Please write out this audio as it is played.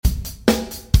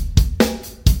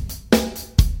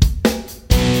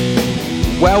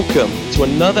Welcome to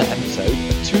another episode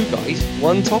of Two Guys,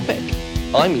 One Topic.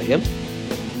 I'm Liam.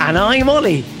 And I'm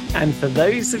Ollie. And for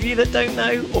those of you that don't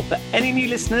know, or for any new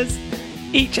listeners,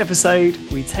 each episode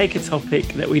we take a topic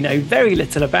that we know very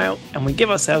little about and we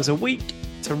give ourselves a week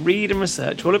to read and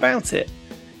research all about it.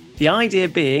 The idea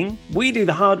being we do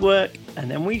the hard work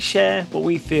and then we share what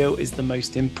we feel is the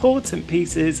most important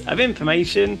pieces of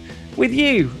information with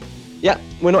you. Yeah,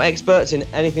 we're not experts in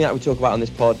anything that we talk about on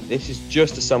this pod. This is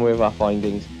just a summary of our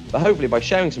findings. But hopefully by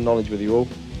sharing some knowledge with you all,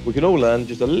 we can all learn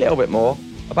just a little bit more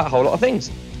about a whole lot of things.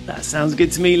 That sounds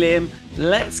good to me, Liam.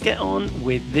 Let's get on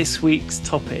with this week's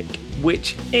topic,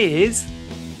 which is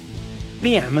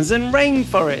the Amazon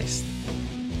Rainforest.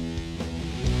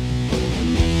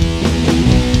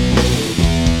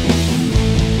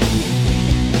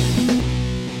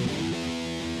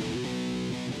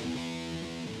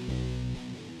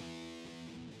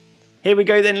 Here we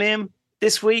go then, Liam.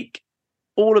 This week,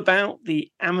 all about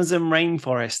the Amazon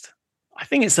Rainforest. I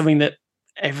think it's something that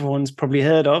everyone's probably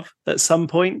heard of at some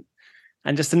point.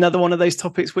 And just another one of those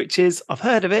topics, which is, I've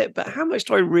heard of it, but how much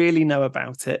do I really know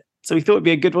about it? So we thought it'd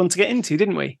be a good one to get into,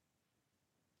 didn't we?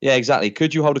 Yeah, exactly.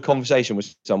 Could you hold a conversation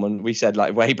with someone? We said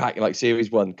like way back, like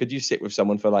series 1, could you sit with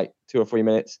someone for like 2 or 3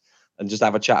 minutes and just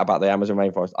have a chat about the Amazon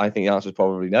Rainforest? I think the answer is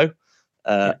probably no.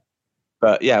 Yeah.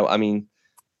 But yeah, I mean,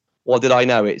 what did I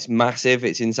know? It's massive.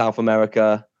 It's in South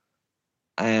America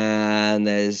and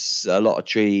there's a lot of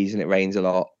trees and it rains a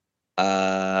lot.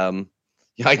 Yeah,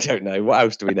 I don't know. What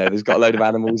else do we know? There's got a load of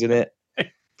animals in it.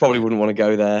 Probably wouldn't want to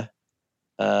go there.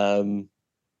 No,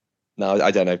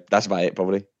 I don't know. That's about it,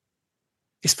 probably.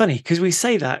 It's funny because we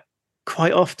say that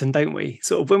quite often, don't we?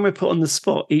 Sort of when we're put on the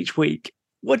spot each week.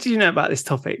 What did you know about this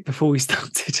topic before we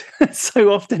started?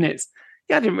 So often it's,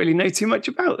 I didn't really know too much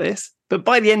about this. But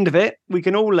by the end of it, we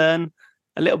can all learn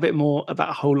a little bit more about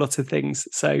a whole lot of things.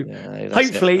 So yeah,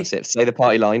 hopefully, that's it. Say the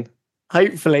party line.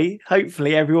 Hopefully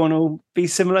everyone will be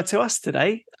similar to us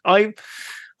today. I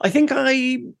think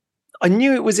I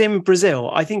knew it was in Brazil.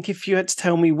 I think if you had to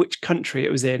tell me which country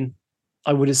it was in,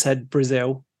 I would have said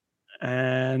Brazil.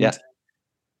 And yeah.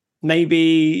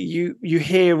 Maybe you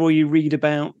hear or you read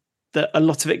about that a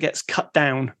lot of it gets cut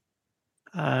down.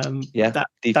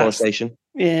 Deforestation.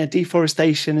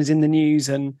 Deforestation is in the news,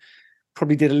 and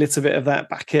probably did a little bit of that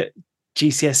back at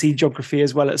GCSE geography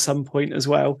as well at some point as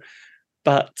well.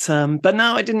 But no,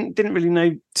 I didn't really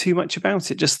know too much about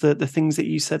it. Just the things that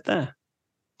you said there.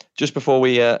 Just before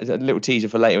we a little teaser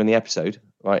for later in the episode,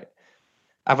 right?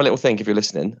 Have a little think if you're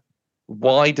listening.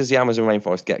 Why does the Amazon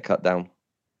rainforest get cut down?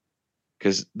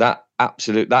 Because that's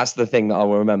the thing that I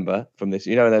will remember from this.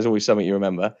 You know, there's always something you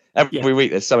remember. Every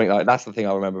week there's something like that's the thing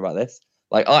I remember about this.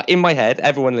 Like in my head,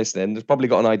 everyone listening has probably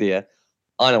got an idea.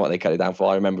 I know what they cut it down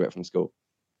for. I remember it from school.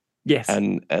 Yes.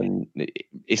 And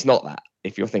it's not that,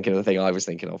 if you're thinking of the thing I was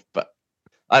thinking of. But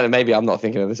I don't know, maybe I'm not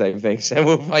thinking of the same thing. So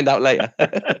we'll find out later.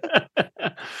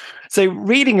 So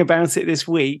reading about it this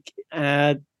week,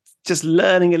 just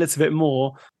learning a little bit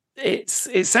more, it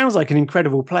sounds like an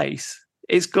incredible place.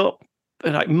 It's got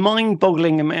like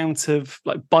mind-boggling amount of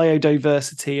like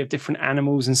biodiversity of different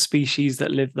animals and species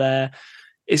that live there.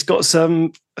 It's got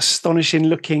some astonishing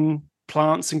looking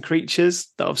plants and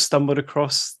creatures that I've stumbled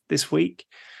across this week.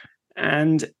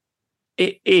 And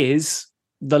it is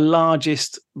the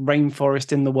largest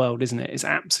rainforest in the world, isn't it? It's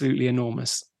absolutely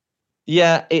enormous.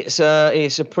 Yeah, it's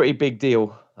a pretty big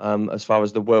deal as far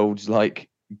as the world's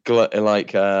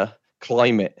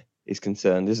climate is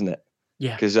concerned, isn't it?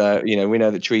 Yeah. Because we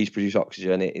know that trees produce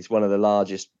oxygen. It's one of the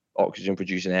largest oxygen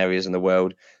producing areas in the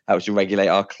world. Helps to regulate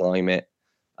our climate.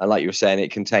 And like you were saying,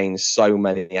 it contains so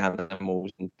many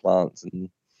animals and plants and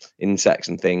insects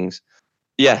and things.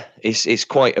 Yeah, it's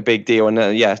quite a big deal. And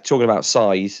talking about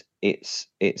size, it's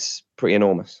pretty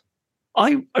enormous.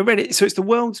 I read it. So it's the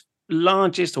world's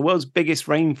largest or world's biggest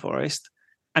rainforest.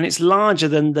 And it's larger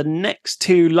than the next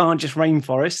 2 largest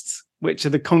rainforests, which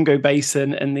are the Congo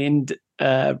Basin and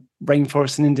the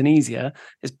rainforest in Indonesia.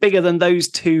 It's bigger than those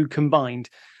 2 combined.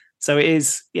 So it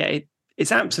is,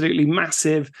 it's absolutely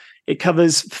massive. It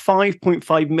covers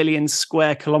 5.5 million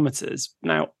square kilometers.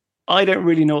 Now, I don't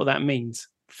really know what that means.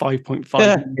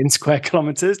 5.5 million square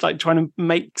kilometers, like trying to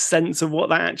make sense of what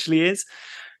that actually is.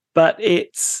 But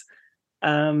it's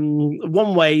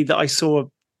one way that I saw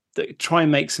that try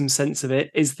and make some sense of it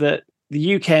is that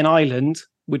the UK and Ireland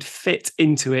would fit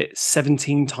into it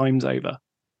 17 times over.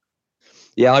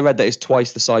 Yeah, I read that it's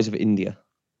twice the size of India.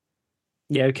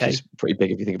 Yeah, okay. It's pretty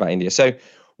big if you think about India. So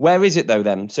where is it though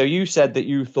then? So you said that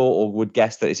you thought or would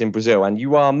guess that it's in Brazil, and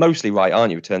you are mostly right,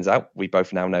 aren't you? It turns out we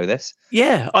both now know this.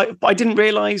 Yeah, I didn't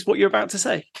realise what you're about to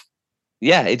say.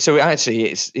 Yeah, it's so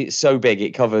so big.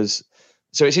 It covers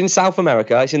So it's in South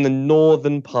America. It's in the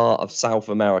northern part of South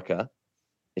America,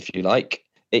 if you like.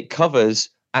 It covers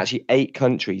actually 8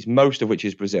 countries, most of which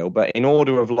is Brazil. But in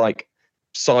order of like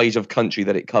size of country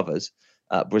that it covers,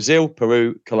 Brazil,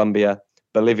 Peru, Colombia,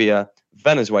 Bolivia,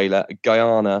 Venezuela,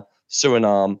 Guyana,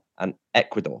 Suriname, and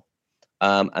Ecuador.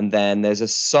 And then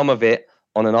there's some of it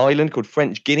on an island called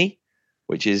French Guinea,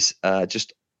 which is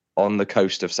just on the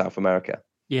coast of South America.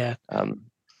 Yeah.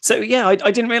 So yeah, I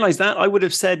didn't realize that. I would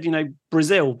have said,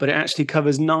 Brazil, but it actually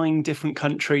covers 9 different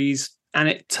countries. And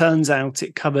it turns out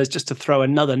it covers, just to throw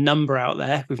another number out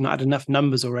there, we've not had enough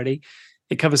numbers already,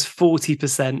 it covers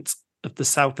 40% of the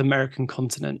South American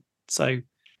continent. So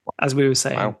as we were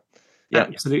saying, wow. Yeah,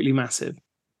 absolutely massive.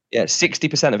 Yeah,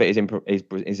 60% of it is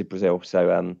in Brazil.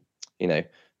 So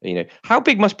how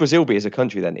big must Brazil be as a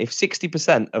country then? If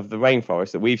 60% of the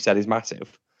rainforest that we've said is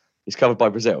massive is covered by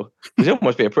Brazil, Brazil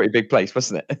must be a pretty big place,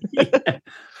 mustn't it?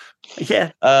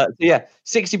 Yeah.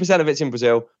 60% of it's in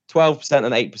Brazil, 12%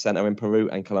 and 8% are in Peru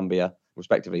and Colombia,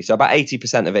 respectively. So about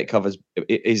 80% of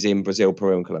it is in Brazil,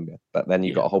 Peru, and Colombia. But then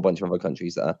you've got a whole bunch of other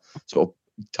countries that are sort of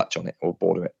touch on it or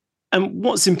border it. And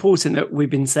what's important that we've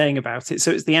been saying about it,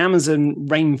 so it's the Amazon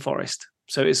rainforest.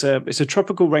 So it's a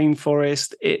tropical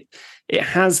rainforest. It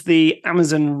has the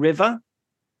Amazon River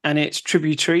and its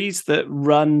tributaries that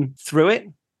run through it.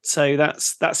 So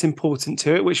that's important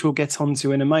to it, which we'll get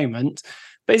onto in a moment.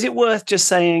 But is it worth just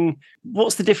saying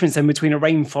what's the difference then between a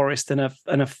rainforest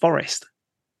and a forest?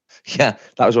 Yeah,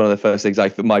 that was one of the first things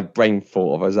my brain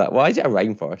thought of. I was like, why is it a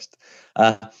rainforest?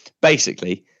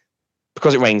 Basically,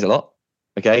 because it rains a lot.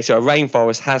 Okay, so a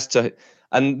rainforest has to,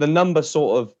 and the number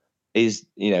sort of is,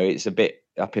 it's a bit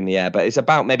up in the air, but it's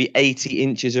about maybe 80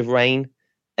 inches of rain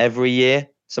every year,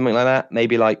 something like that.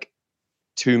 Maybe like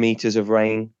 2 meters of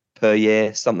rain per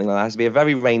year, something like that. It has to be a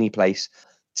very rainy place,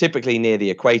 typically near the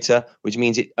equator, which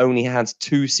means it only has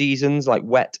 2 seasons, like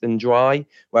wet and dry.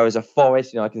 Whereas a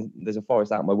forest, there's a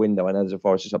forest out my window. I know there's a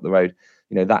forest just up the road.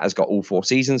 That has got all 4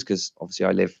 seasons because obviously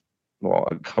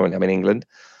currently I'm in England.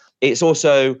 It's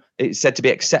said to be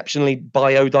exceptionally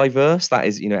biodiverse. That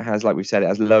is, it has, like we've said, it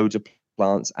has loads of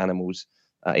plants, animals,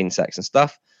 insects and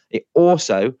stuff. It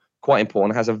also, quite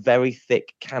important, has a very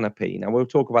thick canopy. Now, we'll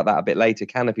talk about that a bit later,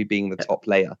 canopy being the top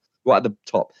layer, right at the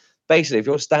top. Basically, if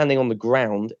you're standing on the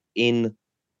ground in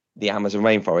the Amazon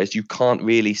rainforest, you can't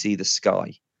really see the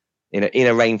sky in a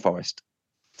rainforest.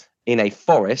 In a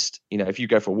forest, if you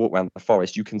go for a walk around the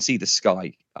forest, you can see the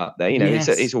sky up there. Yes.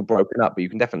 It's all broken up, but you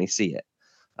can definitely see it.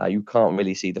 You can't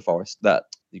really see the forest.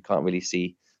 You can't really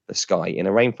see the sky in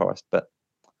a rainforest. But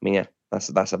I mean, yeah,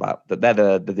 that's about. But they're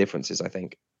the differences, I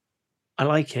think. I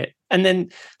like it. And then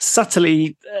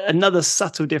subtly, another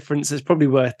subtle difference is probably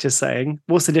worth just saying.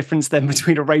 What's the difference then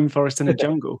between a rainforest and a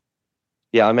jungle?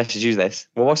 Yeah, I messaged you this.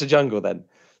 Well, what's a jungle then?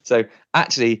 So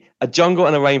actually, a jungle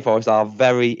and a rainforest are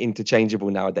very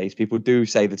interchangeable nowadays. People do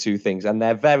say the two things, and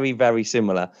they're very, very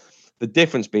similar. The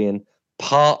difference being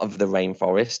part of the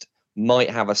rainforest might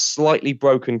have a slightly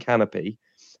broken canopy,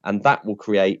 and that will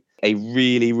create a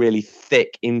really, really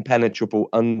thick, impenetrable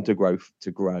undergrowth to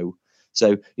grow.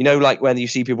 So, like when you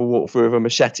see people walk through with a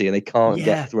machete and they can't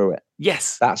get through it.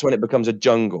 Yes. That's when it becomes a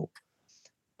jungle.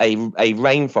 A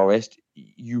rainforest,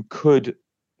 you could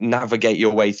navigate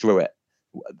your way through it.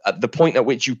 At the point at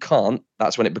which you can't,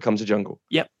 that's when it becomes a jungle.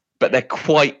 Yep. But they're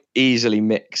quite easily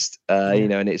mixed,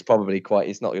 and it's probably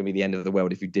it's not going to be the end of the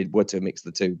world if you were to mix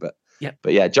the two. But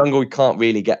yeah, jungle you can't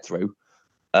really get through,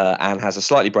 and has a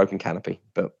slightly broken canopy.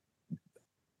 But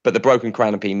the broken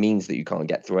canopy means that you can't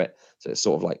get through it. So it's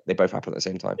sort of like they both happen at the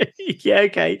same time. Yeah,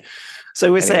 okay.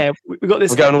 So we're saying we've got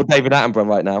this. We're going all David Attenborough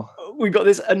right now. We've got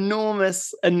this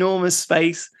enormous, enormous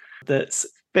space that's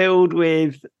filled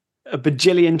with a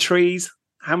bajillion trees.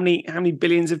 How many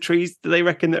billions of trees do they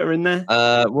reckon that are in there?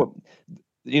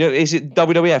 Is it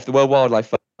WWF, the World Wildlife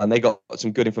Fund? And they got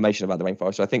some good information about the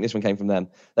rainforest. So I think this one came from them.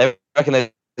 They reckon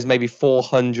there's maybe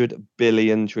 400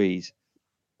 billion trees,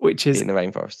 which is in the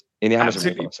rainforest, in the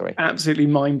Amazon rainforest. Sorry, absolutely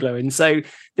mind blowing. So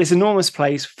this enormous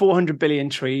place, 400 billion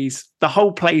trees. The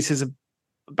whole place is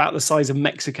about the size of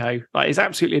Mexico. Like, it's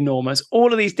absolutely enormous.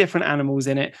 All of these different animals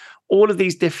in it, all of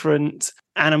these different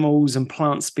animals and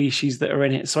plant species that are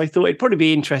in it. So I thought it'd probably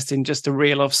be interesting just to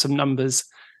reel off some numbers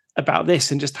about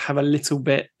this and just have a little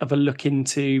bit of a look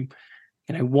into,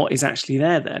 what is actually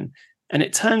there then. And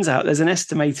it turns out there's an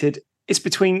estimated, it's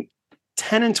between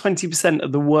 10 and 20%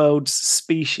 of the world's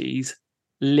species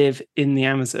live in the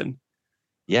Amazon.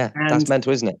 Yeah, that's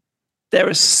mental, isn't it? There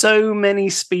are so many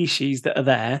species that are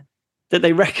there that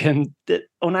they reckon that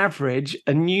on average,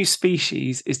 a new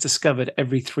species is discovered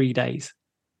every 3 days.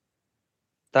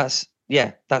 That's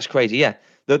crazy. Yeah.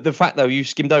 The fact though, you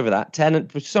skimmed over that,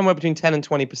 somewhere between 10 and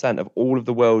 20% of all of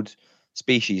the world's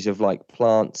species of like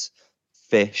plants,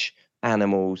 fish,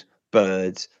 animals,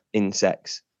 birds,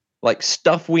 insects, like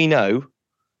stuff we know,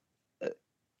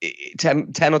 10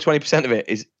 or 20% of it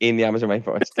is in the Amazon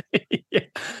rainforest. Yeah.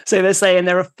 So they're saying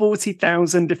there are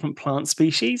 40,000 different plant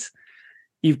species.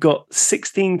 You've got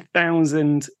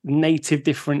 16,000 native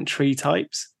different tree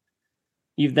types.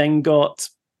 You've then got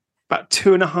about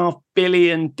 2.5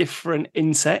 billion different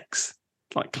insects,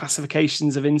 like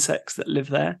classifications of insects that live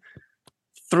there.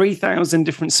 3,000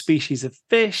 different species of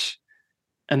fish,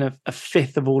 and a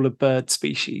fifth of all the bird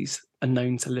species are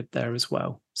known to live there as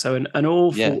well. So an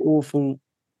awful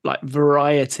like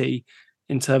variety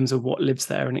in terms of what lives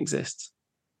there and exists.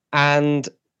 And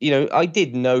I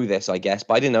did know this, I guess,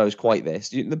 but I didn't know it was quite this.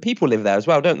 The people live there as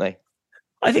well, don't they?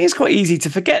 I think it's quite easy to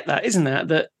forget that, isn't it?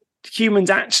 That humans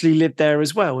actually live there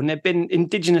as well, and there've been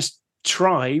indigenous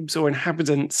tribes or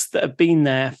inhabitants that have been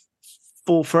there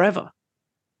for forever.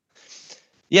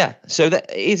 Yeah, so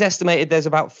that is estimated there's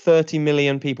about 30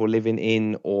 million people living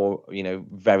in or,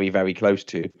 very, very close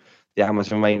to the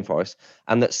Amazon rainforest,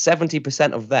 and that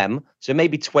 70% of them, so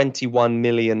maybe 21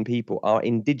 million people, are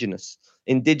indigenous.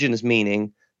 Indigenous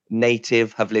meaning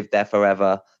native, have lived there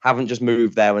forever, haven't just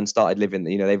moved there and started living,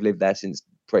 they've lived there since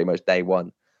pretty much day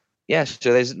one. Yeah,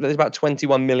 so there's about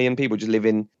 21 million people just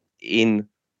living in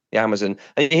the Amazon.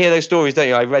 And you hear those stories, don't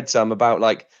you? I read some about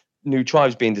like new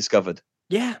tribes being discovered.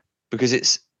 Yeah. Because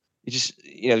it's just,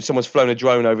 someone's flown a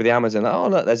drone over the Amazon. Oh,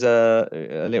 look, there's a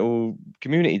little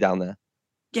community down there.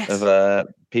 Yes. Of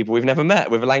people we've never met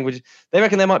with a language. They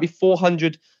reckon there might be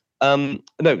 300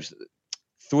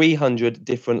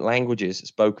 different languages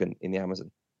spoken in the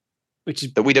Amazon. Which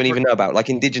is that we don't even know about, like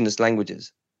indigenous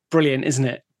languages. Brilliant, isn't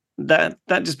it?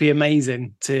 That'd just be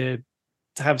amazing to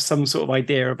have some sort of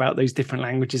idea about those different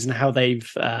languages and how they've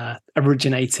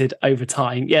originated over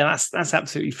time. Yeah, that's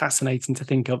absolutely fascinating to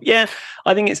think of. Yeah,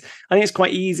 I think it's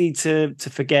quite easy to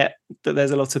forget that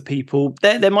there's a lot of people.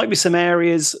 There might be some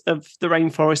areas of the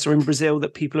rainforest or in Brazil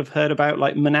that people have heard about,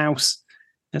 like Manaus.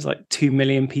 There's like 2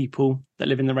 million people that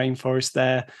live in the rainforest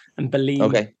there, and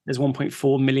Belém, there's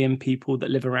 1.4 million people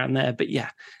that live around there. But yeah,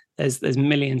 there's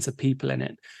millions of people in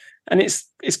it, and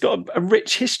it's got a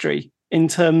rich history in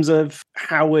terms of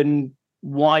how and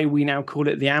why we now call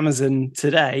it the Amazon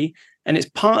today. And it's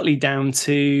partly down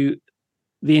to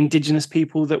the indigenous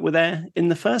people that were there in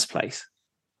the first place.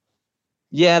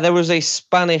 Yeah, there was a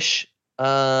Spanish,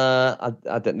 I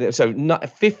don't know, so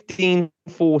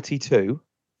 1542,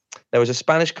 there was a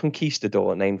Spanish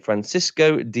conquistador named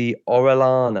Francisco de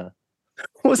Orellana.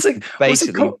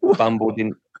 Bumbled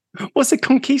in. What's a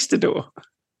conquistador?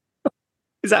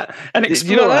 Is that an explorer? Do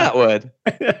you know that word?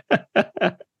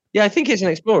 Yeah, I think it's an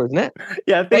explorer, isn't it?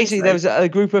 Yeah, basically so. There was a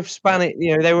group of Spanish.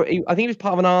 They were. I think it was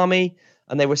part of an army,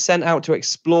 and they were sent out to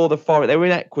explore the forest. They were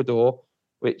in Ecuador,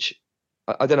 which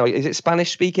I don't know. Is it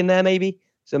Spanish speaking there? Maybe.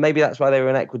 So maybe that's why they were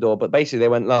in Ecuador. But basically, they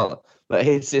went, "Look, but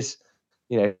here's this.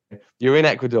 You're in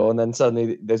Ecuador, and then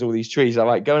suddenly there's all these trees. I'm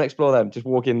like, go and explore them. Just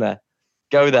walk in there.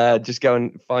 Go there. Just go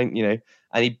and find.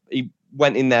 And he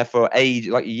went in there for age,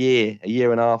 like a year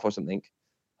and a half or something.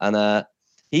 And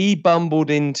he bumbled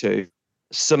into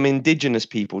some indigenous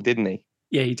people, didn't he?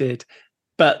 Yeah, he did.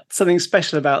 But something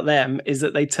special about them is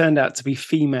that they turned out to be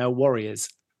female warriors.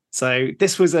 So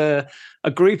this was a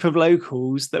group of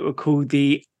locals that were called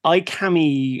the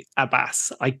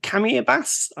Icamiabas. I think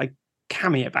that's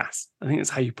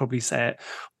how you probably say it.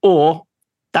 Or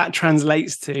that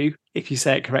translates to, if you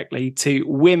say it correctly, to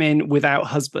women without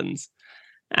husbands.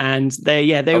 And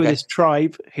they were this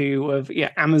tribe who of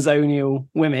Amazonial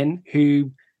women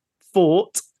who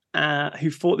fought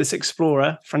this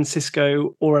explorer,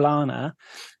 Francisco Orellana.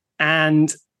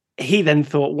 And he then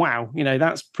thought, wow,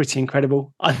 that's pretty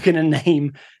incredible. I'm going to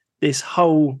name this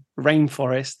whole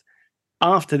rainforest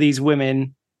after these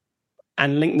women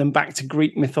and link them back to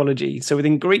Greek mythology. So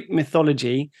within Greek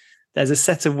mythology, there's a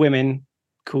set of women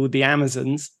called the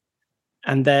Amazons,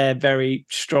 and they're very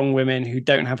strong women who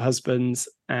don't have husbands,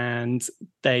 and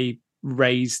they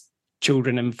raise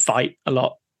children and fight a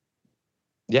lot.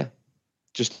 Yeah,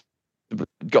 just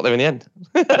got there in the end.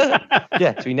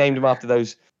 Yeah, so he named them after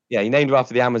those. Yeah, he named them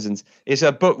after the Amazons. It's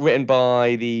a book written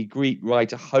by the Greek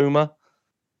writer Homer.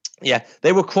 Yeah,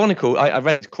 they were chronicled. I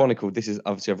read chronicled. This is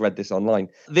obviously I've read this online.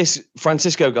 This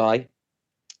Francisco guy,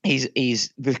 he's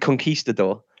the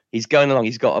conquistador. He's going along.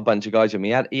 He's got a bunch of guys with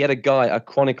him. He had a guy, a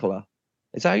chronicler.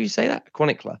 Is that how you say that? A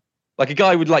chronicler, like a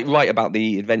guy would like write about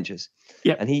the adventures.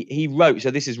 Yeah, and he wrote. So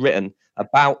this is written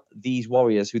about these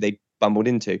warriors who they bumbled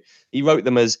into. He wrote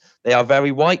them as they are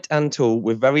very white and tall,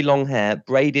 with very long hair,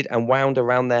 braided and wound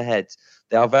around their heads.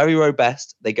 They are very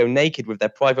robust. They go naked with their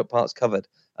private parts covered,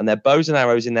 and their bows and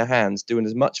arrows in their hands, doing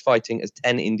as much fighting as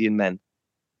 10 Indian men.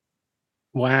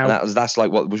 Wow. And that's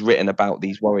like what was written about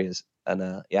these warriors.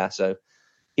 And so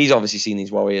he's obviously seen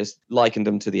these warriors, likened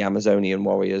them to the Amazonian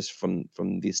warriors from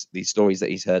these stories that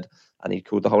he's heard, and he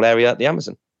called the whole area the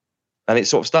Amazon. And it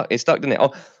sort of stuck. It stuck, didn't it?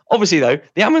 Oh, obviously, though,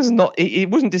 the Amazon's not. It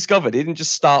wasn't discovered. It didn't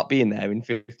just start being there in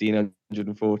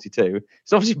 1542.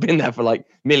 It's obviously been there for like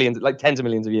millions, like tens of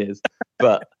millions of years.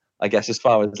 But I guess as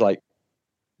far as like,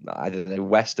 I don't know,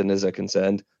 Westerners are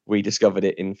concerned, we discovered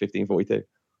it in 1542.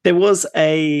 There was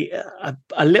a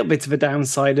little bit of a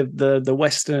downside of the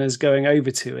Westerners going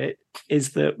over to it,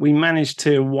 is that we managed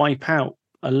to wipe out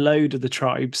a load of the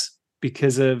tribes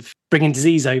because of bringing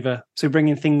disease over. So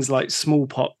bringing things like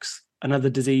smallpox and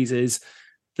other diseases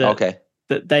that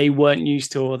they weren't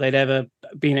used to or they'd ever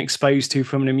been exposed to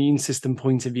from an immune system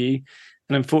point of view,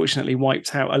 and unfortunately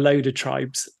wiped out a load of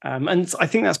tribes. And I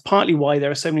think that's partly why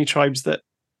there are so many tribes that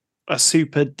are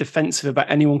super defensive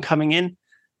about anyone coming in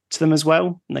to them as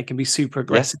well, and they can be super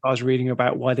aggressive. I was reading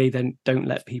about why they then don't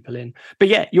let people in. But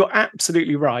yeah, you're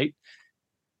absolutely right.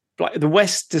 Like the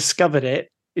West discovered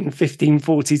it in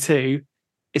 1542.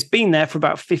 It's been there for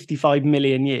about 55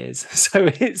 million years,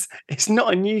 so it's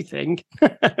not a new thing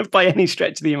by any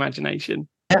stretch of the imagination.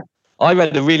 Yeah, I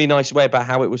read a really nice way about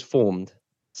how it was formed.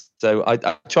 So I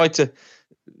tried to,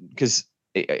 because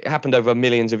it happened over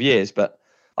millions of years, but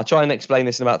I'll try and explain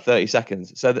this in about 30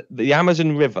 seconds. So the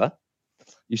Amazon River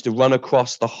used to run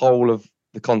across the whole of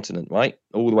the continent, right?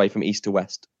 All the way from east to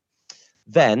west.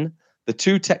 Then the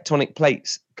two tectonic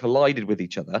plates collided with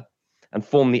each other and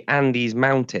formed the Andes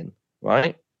Mountain,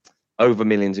 right? Over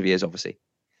millions of years, obviously.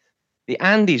 The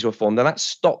Andes were formed, and that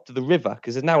stopped the river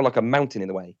because there's now like a mountain in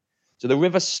the way. So the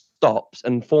river stops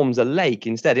and forms a lake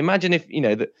instead. Imagine if,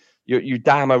 that you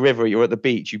dam a river, you're at the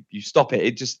beach, you stop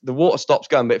it, the water stops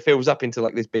going, but it fills up into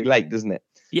like this big lake, doesn't it?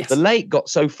 Yes. The lake got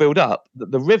so filled up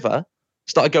that the river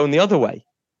started going the other way.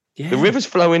 Yeah. The river's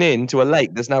flowing into a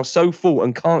lake that's now so full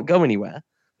and can't go anywhere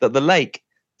that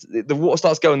the water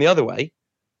starts going the other way.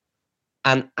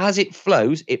 And as it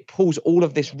flows, it pulls all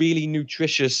of this really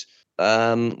nutritious,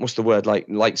 what's the word,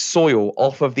 like soil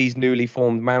off of these newly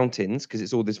formed mountains, because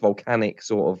it's all this volcanic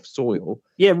sort of soil.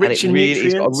 Yeah, rich in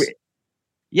nutrients.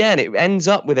 And it ends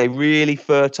up with a really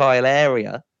fertile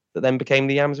area that then became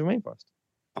the Amazon rainforest.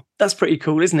 That's pretty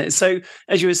cool, isn't it? So,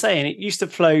 as you were saying, it used to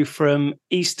flow from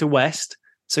east to west,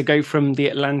 so go from the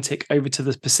Atlantic over to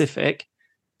the Pacific.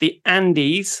 The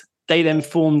Andes, they then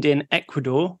formed in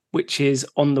Ecuador, which is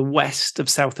on the west of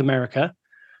South America.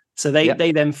 So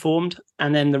they then formed,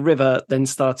 and then the river then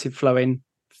started flowing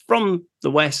from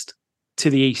the west to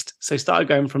the east. So started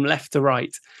going from left to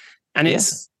right. And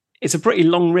it's a pretty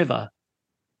long river.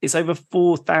 It's over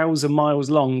 4,000 miles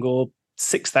long, or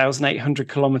 6,800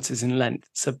 kilometers in length.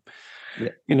 So,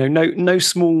 no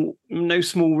small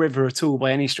river at all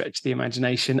by any stretch of the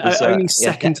imagination. Only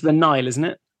second to the Nile, isn't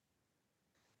it?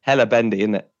 Hella bendy,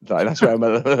 isn't it? Like, that's where a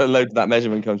load of that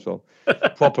measurement comes from.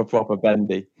 Proper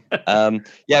bendy.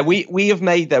 We have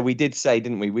made there. We did say,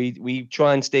 didn't we? We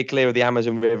try and steer clear of the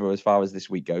Amazon River as far as this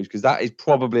week goes, because that is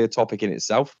probably a topic in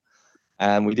itself.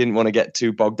 And we didn't want to get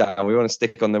too bogged down. We want to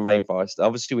stick on the rainforest.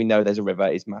 Obviously, we know there's a river.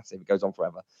 It's massive. It goes on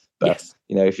forever. But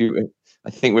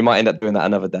I think we might end up doing that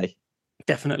another day.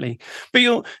 Definitely. But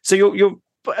you're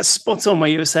spot on where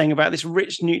you were saying about this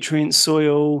rich nutrient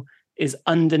soil is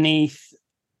underneath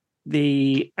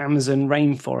the Amazon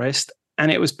rainforest,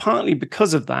 and it was partly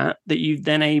because of that you're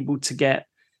then able to get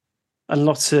a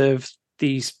lot of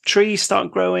these trees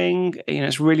start growing.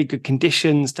 It's really good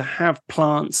conditions to have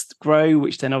plants grow,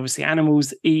 which then obviously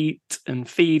animals eat and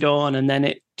feed on, and then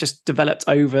it just developed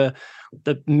over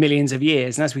the millions of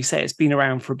years. And as we say, it's been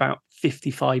around for about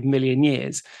 55 million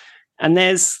years. And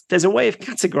there's a way of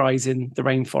categorizing the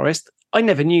rainforest. I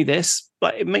never knew this,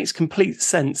 but it makes complete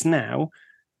sense now.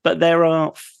 But there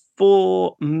are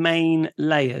 4 main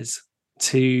layers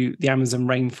to the Amazon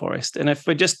rainforest. And if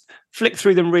we just flick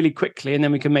through them really quickly, and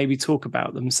then we can maybe talk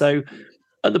about them. So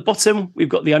at the bottom, we've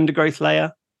got the undergrowth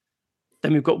layer.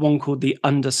 Then we've got one called the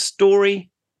understory.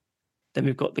 Then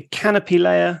we've got the canopy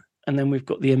layer. And then we've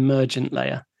got the emergent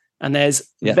layer. And there's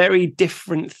very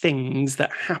different things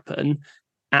that happen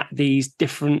at these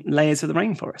different layers of the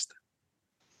rainforest.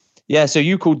 Yeah, so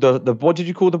you called the what did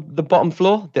you call the bottom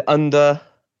floor? The undergrowth.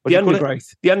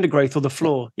 The undergrowth, or the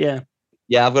floor, yeah.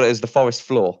 Yeah, I've got it as the forest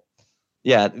floor.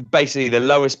 Yeah, basically the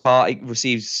lowest part, it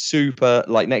receives super,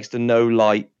 like, next to no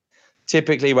light.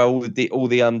 Typically where all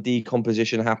the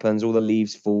decomposition happens, all the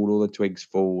leaves fall, all the twigs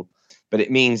fall. but it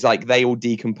means like they all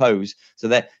decompose. So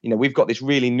that, we've got this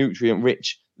really nutrient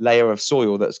rich layer of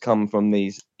soil that's come from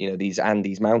these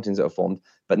Andes mountains that are formed.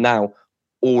 But now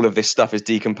all of this stuff is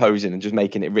decomposing and just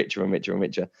making it richer and richer and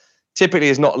richer. Typically,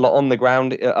 there's not a lot on the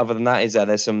ground. Other than that,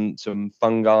 there's some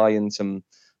fungi and some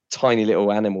tiny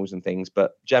little animals and things,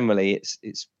 but generally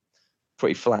it's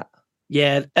pretty flat.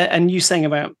 Yeah, and you saying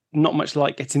about not much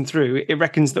light getting through, it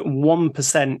reckons that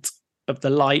 1% of the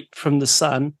light from the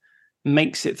sun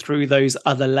makes it through those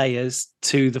other layers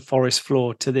to the forest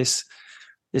floor, to this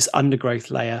undergrowth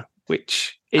layer,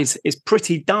 which is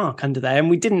pretty dark under there. And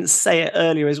we didn't say it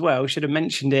earlier as well. Should have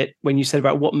mentioned it when you said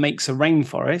about what makes a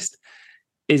rainforest.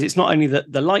 Is it's not only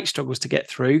that the light struggles to get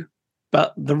through,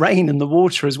 but the rain and the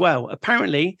water as well.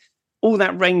 Apparently, all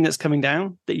that rain that's coming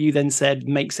down that you then said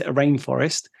makes it a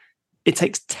rainforest, it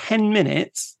takes 10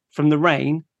 minutes from the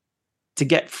rain to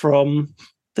get from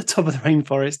the top of the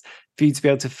rainforest for you to be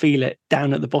able to feel it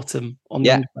down at the bottom. And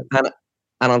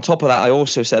on top of that, I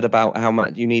also said about how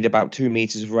much you need about 2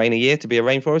 meters of rain a year to be a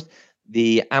rainforest.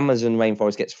 The Amazon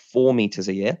rainforest gets 4 meters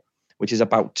a year, which is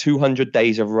about 200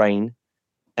 days of rain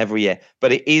every year.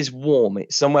 But it is warm.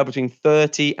 It's somewhere between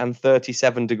 30 and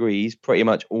 37 degrees pretty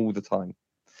much all the time.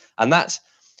 And that's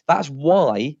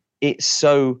why there's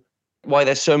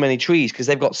so many trees, because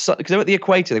because they're at the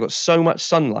equator, they've got so much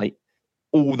sunlight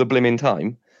all the blimmin'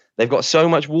 time. They've got so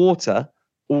much water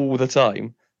all the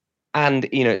time. And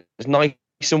it's nice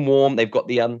and warm. They've got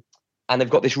and they've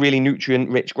got this really nutrient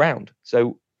rich ground.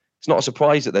 So it's not a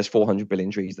surprise that there's 400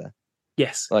 billion trees there.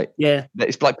 Yes.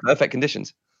 It's like perfect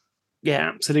conditions.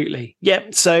 Yeah, absolutely. Yeah.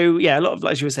 So a lot of,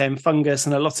 as you were saying, fungus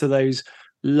and a lot of those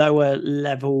lower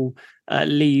level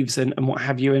leaves and what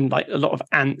have you, and like a lot of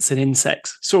ants and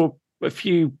insects. Saw a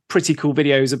few pretty cool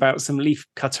videos about some leaf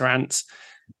cutter ants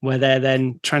where they're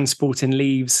then transporting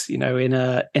leaves, in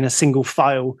a single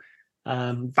file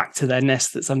back to their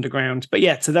nest that's underground. But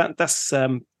yeah, so that's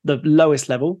the lowest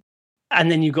level. And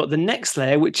then you've got the next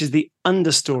layer, which is the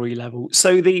understory level.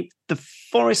 So the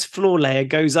forest floor layer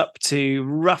goes up to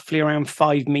roughly around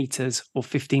 5 meters or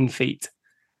 15 feet.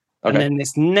 Okay. And then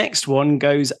this next one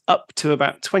goes up to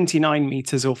about 29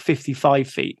 meters or 55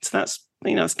 feet. So that's,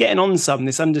 it's getting on some,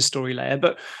 this understory layer.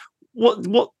 But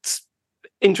what's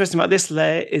interesting about this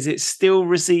layer is it still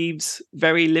receives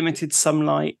very limited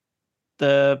sunlight.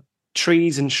 The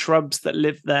trees and shrubs that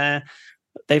live there,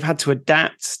 they've had to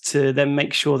adapt to then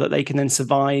make sure that they can then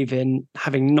survive in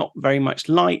having not very much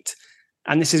light.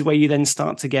 And this is where you then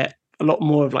start to get a lot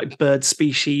more of like bird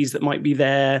species that might be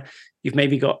there. You've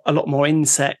maybe got a lot more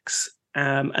insects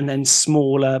and then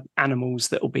smaller animals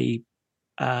that will be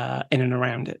in and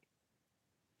around it.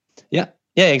 Yeah,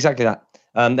 exactly that.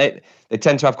 They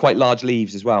tend to have quite large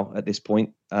leaves as well at this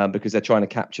point because they're trying to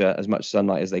capture as much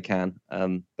sunlight as they can.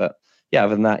 But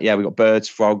other than that, we've got birds,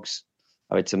 frogs.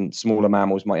 I mean, some smaller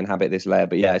mammals might inhabit this layer,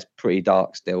 but it's pretty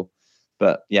dark still.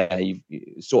 But you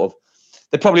sort of,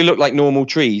 they probably look like normal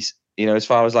trees, as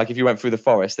far as like if you went through the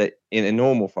forest, that in a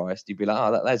normal forest, you'd be like,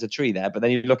 oh, there's a tree there. But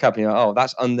then you look up and you're like, oh,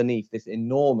 that's underneath this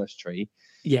enormous tree,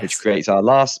 which creates our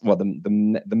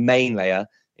the main layer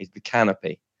is the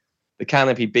canopy. The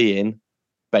canopy being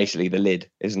basically the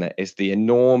lid, isn't it? It's the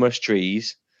enormous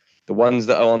trees, the ones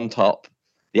that are on top,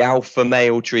 the alpha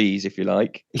male trees, if you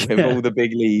like, with all the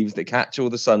big leaves that catch all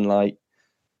the sunlight.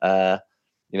 That's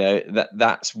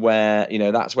where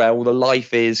all the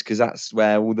life is, because that's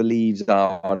where all the leaves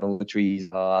are and all the trees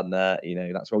are, and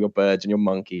that's where all your birds and your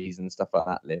monkeys and stuff like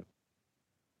that live.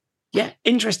 Yeah,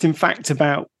 interesting fact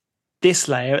about this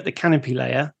layer, the canopy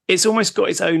layer, it's almost got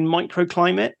its own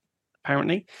microclimate,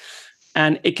 apparently.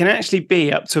 And it can actually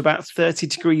be up to about 30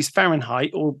 degrees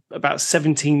Fahrenheit or about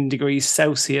 17 degrees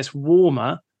Celsius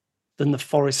warmer than the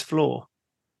forest floor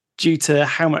due to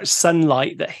how much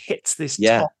sunlight that hits this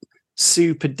top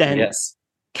super dense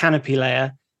canopy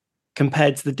layer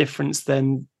compared to the difference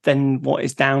than what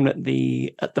is down at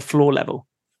the floor level.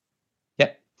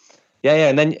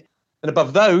 And then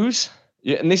above those,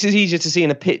 and this is easier to see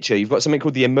in a picture, you've got something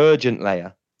called the emergent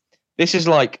layer. This is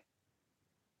like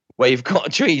where you've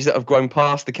got trees that have grown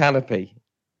past the canopy,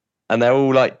 and they're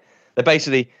all like,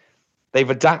 they've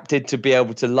adapted to be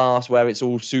able to last where it's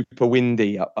all super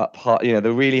windy up high,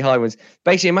 the really high ones.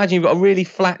 Basically, imagine you've got a really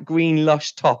flat, green,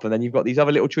 lush top, and then you've got these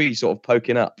other little trees sort of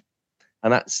poking up.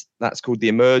 And that's called the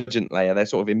emergent layer. They're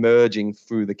sort of emerging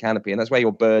through the canopy. And that's where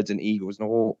your birds and eagles and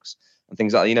hawks and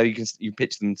things like that, you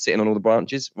picture them sitting on all the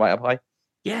branches right up high.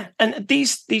 Yeah. And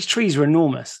these trees are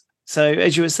enormous. So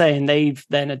as you were saying, they've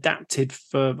then adapted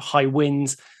for high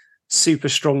winds, super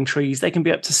strong trees. They can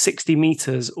be up to 60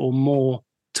 meters or more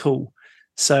tall.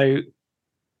 So,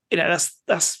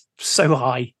 that's so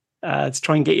high. to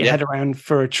try and get your head around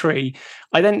for a tree.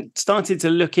 I then started to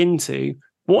look into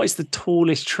what is the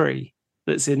tallest tree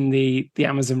that's in the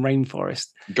Amazon rainforest.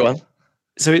 Go on.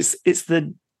 So it's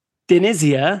the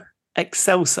Dinisia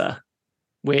excelsa,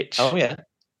 which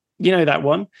you know that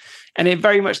one, and it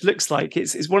very much looks like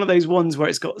it's one of those ones where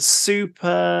it's got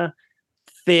super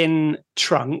thin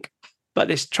trunk, but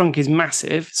this trunk is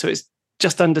massive, so it's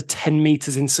just under 10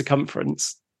 meters in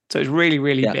circumference. So it's really,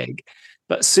 really big,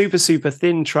 but super, super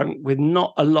thin trunk with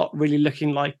not a lot really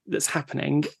looking like that's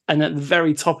happening. And at the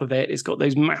very top of it, it's got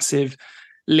those massive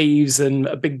leaves and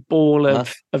a big ball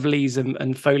of leaves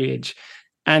and foliage.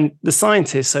 And the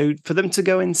scientists, so for them to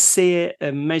go and see it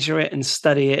and measure it and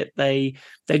study it,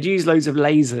 they'd use loads of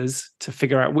lasers to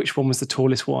figure out which one was the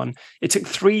tallest one. It took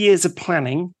 3 years of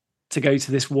planning to go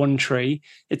to this one tree.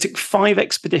 It took 5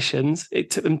 expeditions.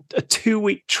 It took them a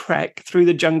 2-week trek through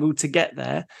the jungle to get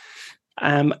there.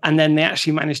 And then they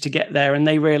actually managed to get there, and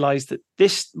they realized that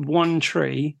this one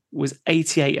tree was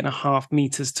 88.5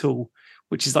 meters tall,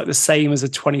 which is like the same as a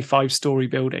 25-story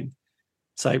building.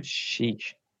 So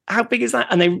sheesh. How big is that?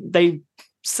 And they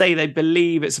say they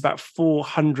believe it's about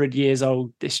 400 years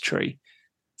old, this tree.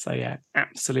 So yeah,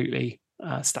 absolutely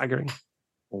staggering.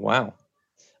 Wow.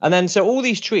 And then, so all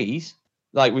these trees,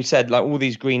 like we said, like all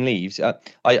these green leaves,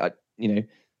 I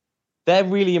they're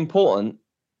really important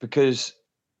because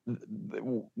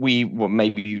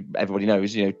maybe everybody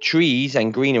knows, trees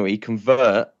and greenery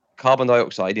convert carbon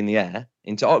dioxide in the air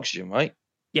into oxygen, right?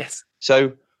 Yes.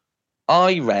 So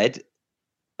I read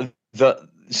that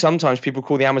sometimes people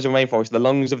call the Amazon rainforest the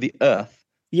lungs of the earth.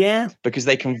 Yeah. Because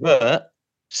they convert,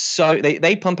 so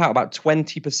they pump out about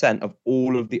 20% of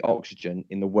all of the oxygen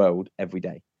in the world every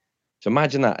day. So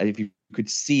imagine that, if you could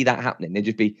see that happening, they'd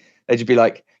just be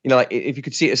like, like if you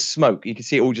could see it as smoke, you could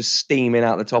see it all just steaming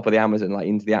out the top of the Amazon, like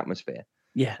into the atmosphere.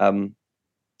 Yeah.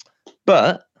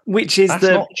 But that's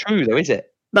not true though, is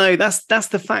it? No, that's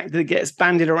the fact that gets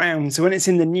bandied around. So when it's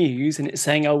in the news and it's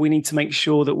saying, oh, we need to make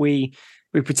sure that we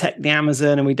protect the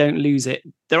Amazon and we don't lose it,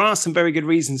 there are some very good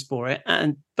reasons for it.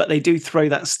 But they do throw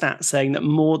that stat saying that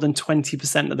more than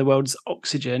 20% of the world's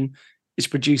oxygen is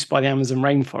produced by the Amazon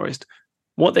rainforest.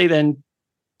 What they then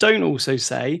don't also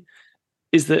say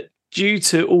is that due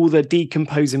to all the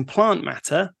decomposing plant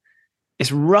matter,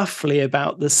 it's roughly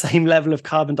about the same level of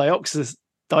carbon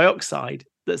dioxide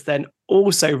that's then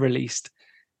also released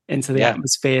into the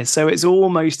atmosphere. So it's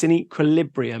almost in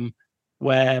equilibrium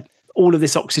where all of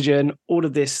this oxygen, all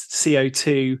of this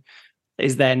CO2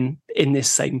 is then in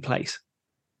this same place.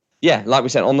 Yeah, like we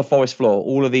said, on the forest floor,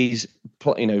 all of these,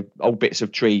 old bits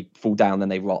of tree fall down, then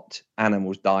they rot.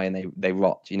 Animals die and they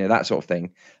rot, that sort of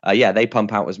thing. They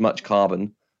pump out as much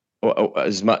carbon, or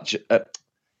as much,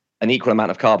 an equal amount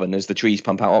of carbon as the trees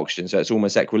pump out oxygen. So it's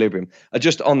almost equilibrium.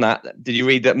 Just on that, did you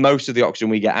read that most of the oxygen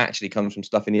we get actually comes from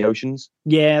stuff in the oceans?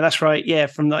 Yeah, that's right. Yeah,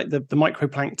 from like the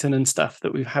microplankton and stuff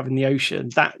that we have in the ocean.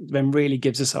 That then really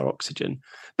gives us our oxygen.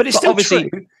 But it's still true.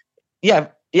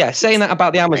 Yeah, saying that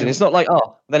about the Amazon, it's not like,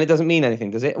 then it doesn't mean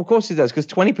anything, does it? Of course it does, because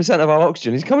 20% of our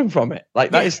oxygen is coming from it.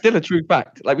 Like, that is still a true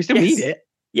fact. Like, we still need it.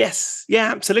 Yes.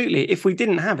 Yeah, absolutely. If we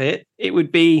didn't have it, it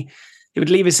would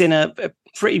leave us in a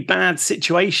pretty bad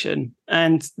situation.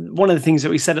 And one of the things that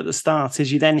we said at the start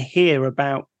is you then hear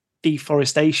about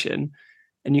deforestation,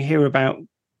 and you hear about,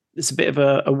 it's a bit of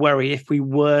a worry if we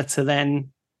were to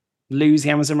then lose the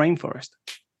Amazon rainforest.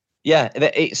 Yeah,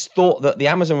 it's thought that the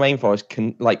Amazon rainforest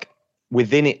can, like,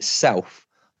 within itself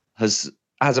has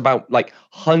about like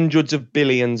hundreds of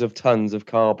billions of tons of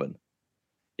carbon,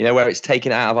 where it's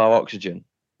taken out of our oxygen.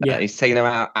 It's taken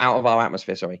out of our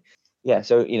atmosphere, sorry. Yeah,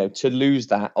 so, to lose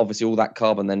that, obviously all that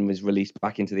carbon then was released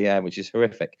back into the air, which is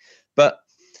horrific. But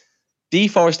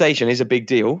deforestation is a big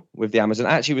deal with the Amazon.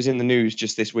 Actually, it was in the news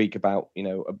just this week about,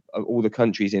 all the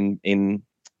countries in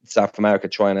South America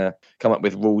trying to come up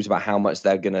with rules about how much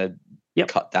they're going to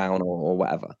cut down or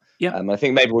whatever. I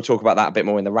think maybe we'll talk about that a bit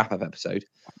more in the wrap-up episode.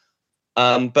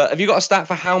 But have you got a stat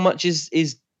for how much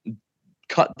is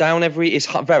cut down it's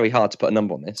very hard to put a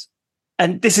number on this.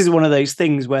 And this is one of those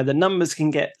things where the numbers can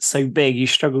get so big, you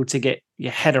struggle to get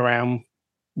your head around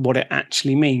what it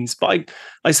actually means. But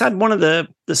I said one of the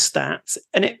stats,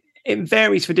 and it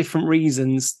varies for different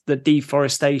reasons, the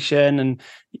deforestation, and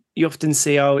you often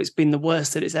see, it's been the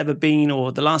worst that it's ever been,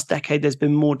 or the last decade there's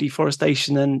been more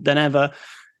deforestation than ever.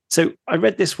 So I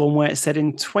read this one where it said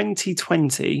in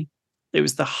 2020, it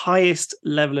was the highest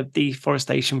level of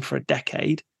deforestation for a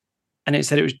decade. And it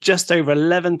said it was just over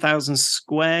 11,000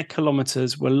 square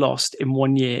kilometers were lost in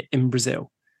 1 year in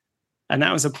Brazil. And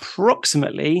that was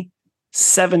approximately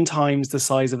 7 times the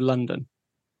size of London.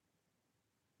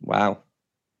 Wow.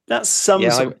 That's some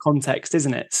Yeah, sort of context,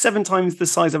 isn't it? 7 times the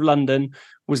size of London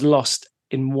was lost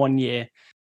in 1 year.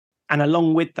 And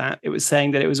along with that, it was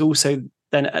saying that it was also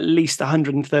then at least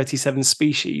 137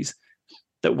 species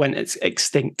that went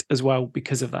extinct as well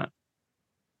because of that.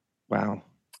 wow.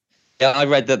 Yeah, I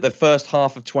read that the first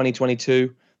half of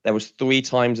 2022, there was 3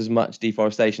 times as much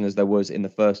deforestation as there was in the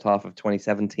first half of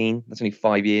 2017. That's only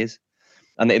 5 years.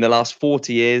 And in the last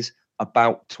 40 years,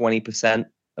 about 20%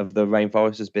 of the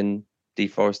rainforest has been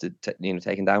deforested,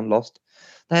 taken down, lost.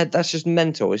 That's just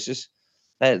mental. It's just,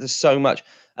 there's so much.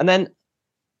 And then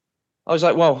I was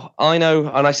like, well, I know,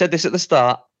 and I said this at the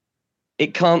start,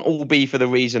 it can't all be for the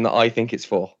reason that I think it's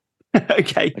for.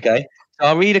 Okay. Okay. So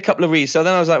I'll read a couple of reasons. So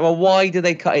then I was like, well, why do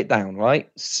they cut it down? Right.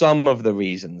 Some of the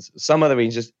reasons,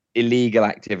 just illegal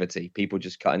activity, people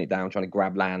just cutting it down, trying to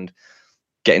grab land,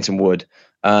 getting some wood.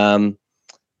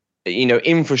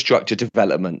 Infrastructure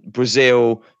development,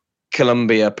 Brazil,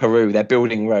 Colombia, Peru, they're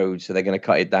building roads, so they're going to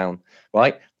cut it down.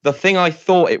 Right. The thing I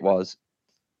thought it was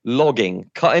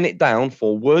logging, cutting it down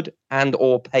for wood and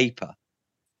or paper.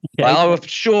 Yeah, Like, I was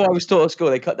sure I was taught at school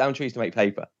they cut down trees to make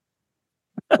paper.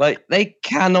 Like, they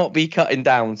cannot be cutting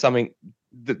down something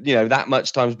that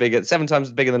much times bigger, 7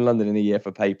 times bigger than London in a year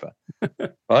for paper,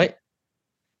 right?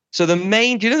 So do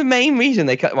you know the main reason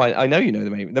they cut? Well, I know you know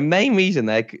the main reason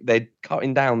they're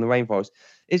cutting down the rainforest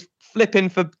is flipping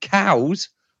for cows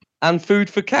and food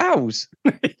for cows.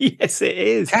 Yes, it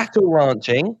is. Cattle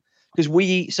ranching, because we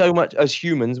eat so much as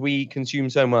humans, we consume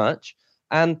so much,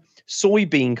 and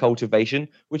soybean cultivation,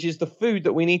 which is the food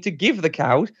that we need to give the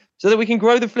cows so that we can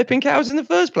grow the flipping cows in the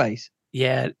first place.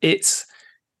 Yeah, it's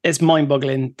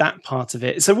mind-boggling, that part of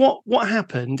it. So what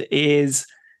happened is,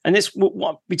 and this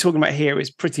what we're talking about here is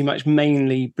pretty much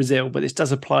mainly Brazil, but this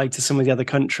does apply to some of the other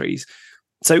countries.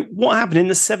 So what happened in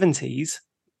the 70s,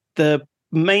 the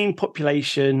main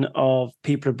population of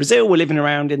people of Brazil were living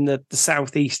around in the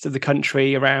southeast of the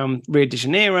country, around Rio de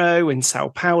Janeiro and Sao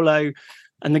Paulo.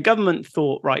 And the government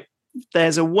thought, right,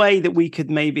 there's a way that we could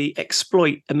maybe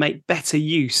exploit and make better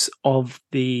use of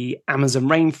the Amazon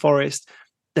rainforest.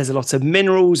 There's a lot of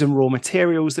minerals and raw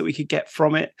materials that we could get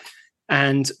from it.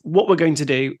 And what we're going to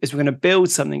do is we're going to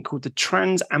build something called the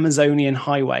Trans-Amazonian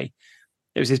Highway.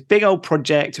 It was this big old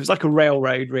project. It was like a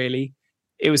railroad, really.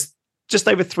 It was just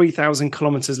over 3,000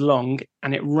 kilometers long,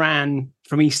 and it ran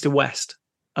from east to west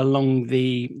along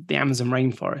the Amazon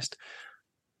rainforest.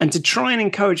 And to try and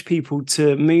encourage people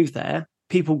to move there,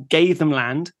 people gave them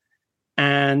land,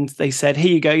 and they said,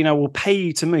 here you go, we'll pay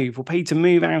you to move. We'll pay you to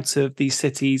move out of these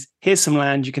cities. Here's some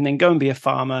land. You can then go and be a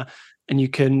farmer, and you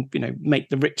can, make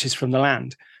the riches from the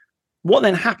land. What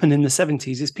then happened in the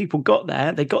 70s is people got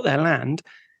there, they got their land,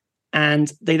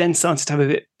 and they then started to have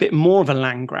a bit more of a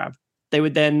land grab. They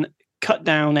would then cut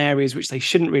down areas which they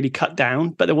shouldn't really cut down,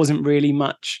 but there wasn't really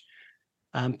much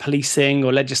policing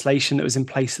or legislation that was in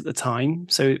place at the time.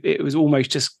 So it was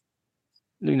almost just,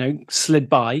 slid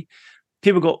by.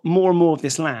 People got more and more of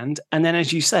this land, and then,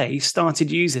 as you say,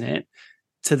 started using it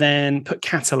to then put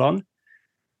cattle on.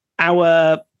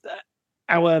 Our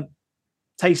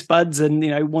taste buds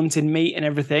and wanting meat and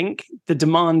everything, the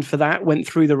demand for that went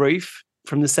through the roof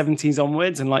from the 70s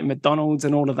onwards, and like McDonald's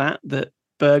and all of that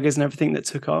burgers and everything that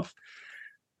took off.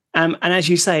 And as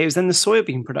you say, it was then the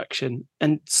soybean production,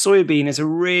 and soybean is a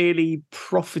really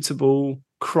profitable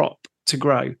crop to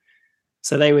grow.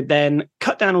 So they would then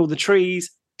cut down all the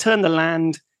trees, turn the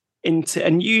land into,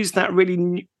 and use that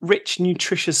really rich,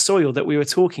 nutritious soil that we were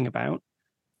talking about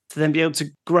to then be able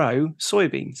to grow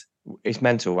soybeans. It's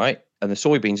mental, right? And the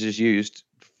soybeans are just used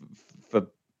for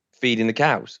feeding the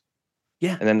cows.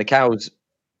 Yeah. And then the cows,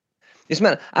 it's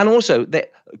mental. And also,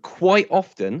 quite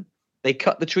often they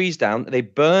cut the trees down, they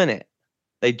burn it.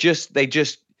 It's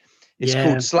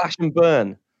called slash and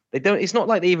burn. It's not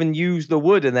like they even use the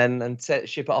wood and then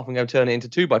ship it off and go turn it into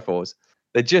 2x4s.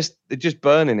 They're just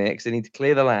burning it because they need to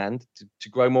clear the land to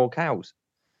grow more cows.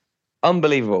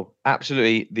 Unbelievable.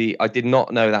 Absolutely. I did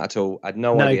not know that at all. I had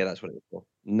no idea that's what it was for.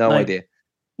 No idea.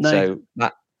 No.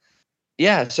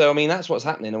 So I mean, that's what's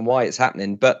happening and why it's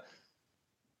happening. But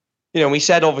we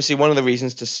said obviously one of the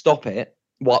reasons to stop it.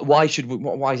 Why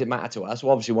does it matter to us?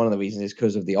 Well, obviously one of the reasons is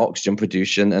because of the oxygen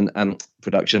production and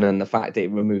production, and the fact that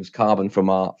it removes carbon from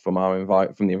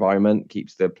the environment,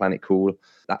 keeps the planet cool.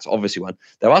 That's obviously one.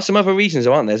 There are some other reasons,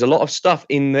 aren't there? There's a lot of stuff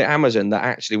in the Amazon that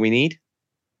actually we need.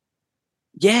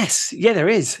 Yes, yeah, there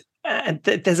is.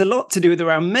 There's a lot to do with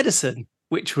around medicine,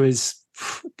 which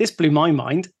this blew my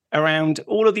mind, around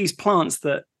all of these plants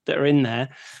that are in there.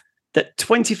 That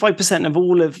 25% of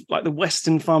all of like the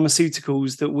Western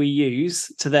pharmaceuticals that we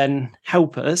use to then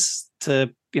help us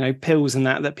to, pills and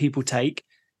that people take,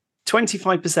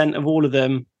 25% of all of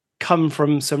them come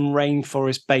from some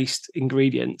rainforest-based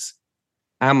ingredients.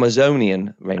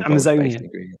 Amazonian rainforest-based Amazonian.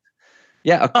 ingredients.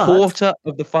 Yeah, a But- quarter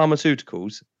of the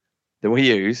pharmaceuticals that we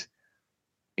use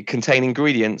contain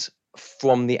ingredients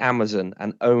from the Amazon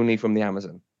and only from the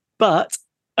Amazon. But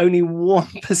only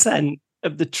 1%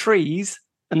 of the trees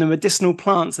and the medicinal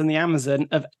plants in the Amazon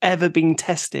have ever been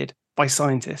tested by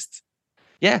scientists.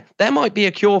 Yeah, there might be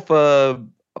a cure for,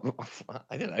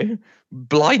 I don't know,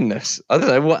 blindness. I don't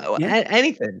know what,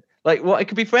 anything. Like what it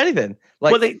could be for anything.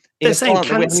 Like Well, they're saying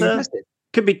cancer tested.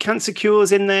 could be cancer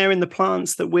cures in there in the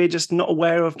plants that we're just not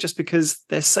aware of, just because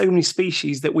there's so many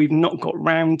species that we've not got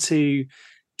round to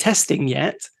testing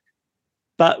yet.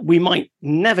 But we might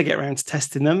never get around to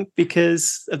testing them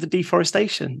because of the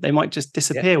deforestation. They might just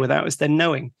disappear without us then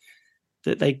knowing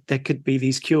that there could be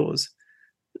these cures.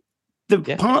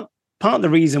 Part of the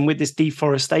reason with this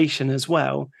deforestation as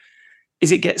well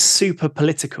is it gets super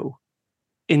political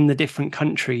in the different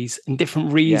countries and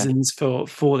different reasons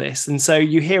for this. And so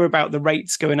you hear about the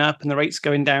rates going up and the rates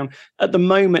going down. At the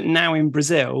moment now in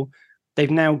Brazil, they've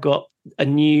now got a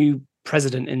new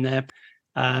president in there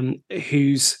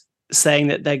who's saying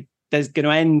that there's going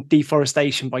to end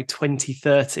deforestation by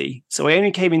 2030. So he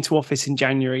only came into office in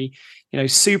January,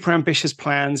 super ambitious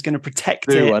plans, going to protect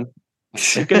it.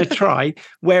 Going to try.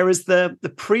 Whereas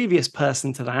the previous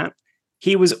person to that,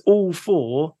 he was all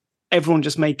for everyone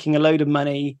just making a load of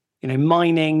money,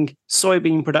 mining,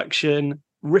 soybean production,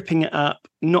 ripping it up,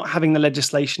 not having the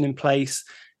legislation in place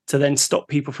to then stop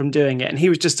people from doing it. And he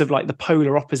was just of like the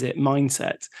polar opposite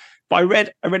mindset. But I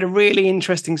read a really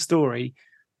interesting story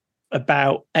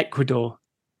about Ecuador.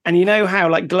 And you know how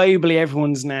like globally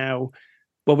everyone's now,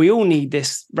 well, we all need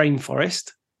this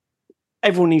rainforest.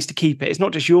 Everyone needs to keep it. It's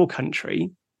not just your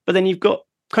country, but then you've got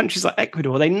countries like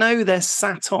Ecuador. They know they're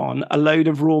sat on a load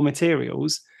of raw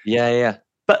materials. Yeah.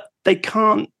 But they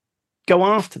can't go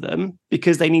after them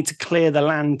because they need to clear the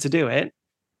land to do it.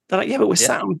 They're like, but we're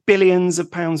sat on billions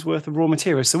of pounds worth of raw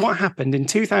materials. So what happened in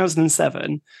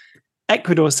 2007,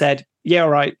 Ecuador said, all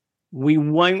right, we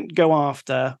won't go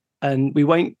after and we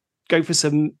won't go for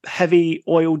some heavy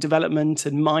oil development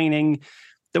and mining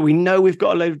that we know we've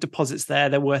got a load of deposits there.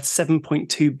 They're worth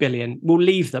 7.2 billion. We'll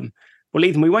leave them.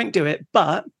 We won't do it,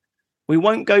 but we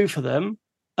won't go for them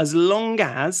as long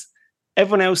as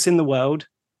everyone else in the world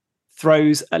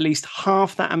throws at least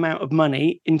half that amount of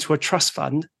money into a trust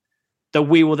fund that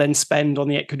we will then spend on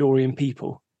the Ecuadorian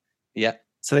people. Yeah.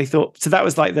 So they thought, so that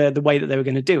was like the way that they were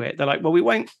going to do it. They're like, well, we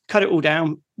won't cut it all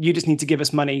down. You just need to give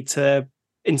us money to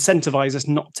incentivize us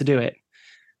not to do it.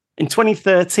 In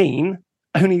 2013,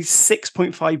 only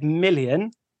 6.5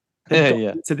 million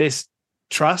to this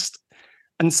trust.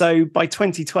 And so by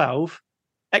 2012,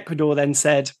 Ecuador then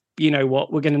said, you know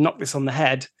what, we're going to knock this on the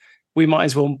head. We might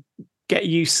as well get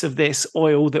use of this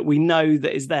oil that we know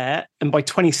that is there. And by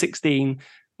 2016,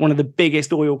 one of the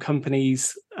biggest oil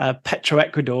companies,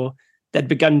 Ecuador, they'd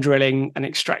begun drilling and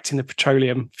extracting the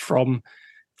petroleum from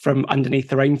underneath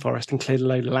the rainforest and cleared a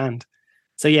load of land.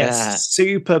 So yes,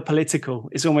 super political.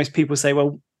 It's almost people say,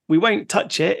 well, we won't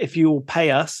touch it if you will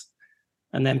pay us.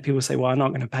 And then people say, well, I'm not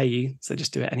going to pay you. So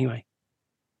just do it anyway.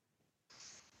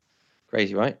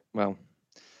 Crazy, right? Well,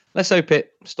 let's hope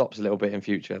it stops a little bit in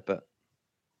future, but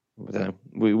I don't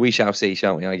know. We shall see,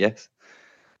 shan't we, I guess?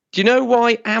 Do you know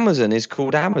why Amazon is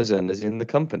called Amazon as in the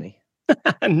company?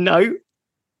 No.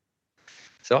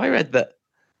 So I read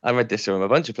this from a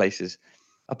bunch of places.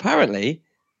 Apparently,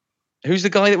 who's the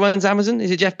guy that runs Amazon?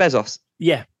 Is it Jeff Bezos?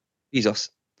 Yeah. Bezos.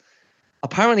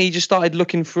 Apparently, he just started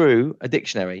looking through a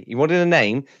dictionary. He wanted a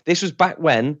name. This was back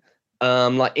when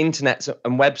like internets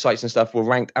and websites and stuff were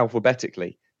ranked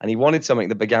alphabetically. And he wanted something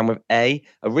that began with A.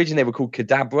 Originally, they were called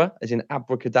Cadabra, as in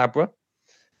abracadabra.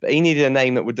 But he needed a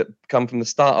name that would come from the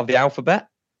start of the alphabet.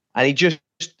 And he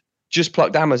just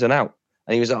plucked Amazon out.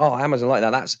 And he was like, oh, Amazon like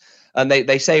that. And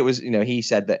they say it was, he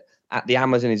said that the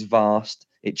Amazon is vast.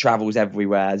 It travels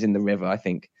everywhere, as in the river, I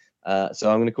think.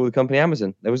 So I'm going to call the company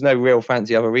Amazon. There was no real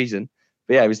fancy other reason.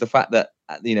 But yeah, it was the fact that,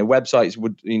 websites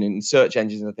would, in search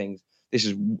engines and things, this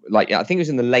is like, I think it was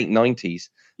in the late 90s.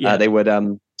 Yeah. They would,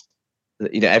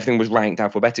 everything was ranked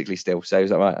alphabetically still. So he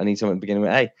was like, right, I need something beginning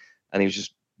with A. And he was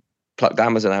just plucked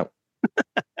Amazon out.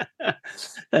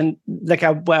 And look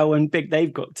how well and big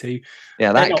they've got to.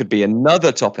 Yeah, that could be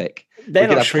another topic. They're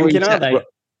not shrinking, are they?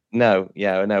 No,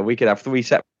 we could have 3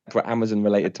 separate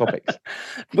Amazon-related topics.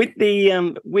 With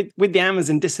the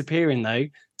Amazon disappearing, though,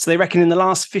 so they reckon in the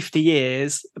last 50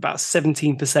 years, about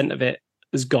 17% of it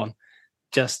has gone.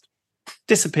 Just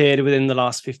disappeared within the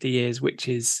last 50 years, which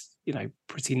is,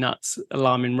 pretty nuts,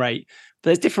 alarming rate. But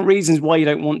there's different reasons why you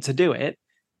don't want to do it.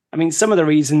 I mean, some of the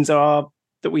reasons are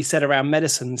that we said around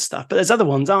medicine and stuff, but there's other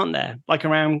ones, aren't there? Like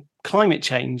around climate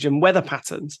change and weather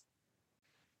patterns.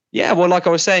 Yeah, well, like I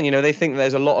was saying, they think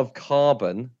there's a lot of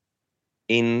carbon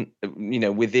in,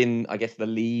 within, I guess, the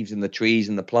leaves and the trees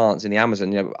and the plants in the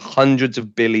Amazon, hundreds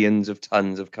of billions of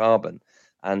tons of carbon.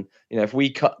 And, if we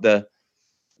cut the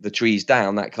trees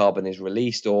down, that carbon is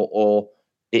released or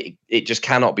it just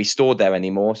cannot be stored there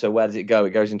anymore. So where does it go?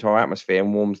 It goes into our atmosphere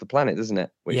and warms the planet, doesn't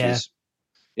it? Which is,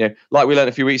 like we learned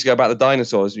a few weeks ago about the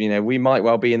dinosaurs, we might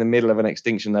well be in the middle of an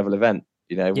extinction level event.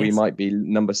 We might be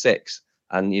number 6.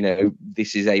 And,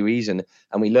 this is a reason.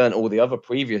 And we learned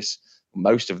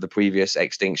most of the previous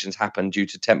extinctions happened due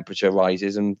to temperature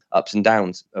rises and ups and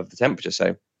downs of the temperature.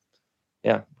 So,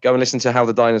 yeah, go and listen to how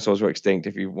the dinosaurs were extinct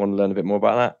if you want to learn a bit more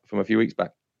about that from a few weeks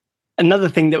back. Another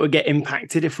thing that would get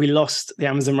impacted if we lost the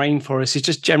Amazon rainforest is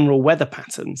just general weather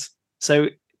patterns. So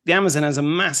the Amazon has a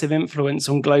massive influence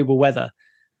on global weather.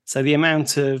 So the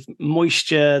amount of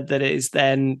moisture that is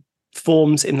then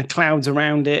forms in the clouds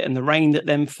around it and the rain that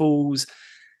then falls,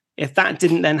 if that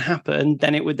didn't then happen,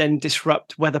 then it would then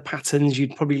disrupt weather patterns.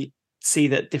 You'd probably see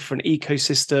that different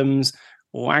ecosystems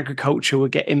or agriculture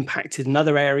would get impacted in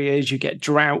other areas. You get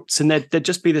droughts, and there'd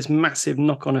just be this massive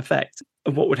knock-on effect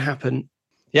of what would happen.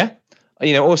 Yeah.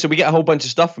 Also we get a whole bunch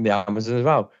of stuff from the Amazon as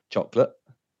well. Chocolate,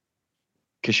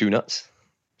 cashew nuts,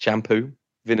 shampoo,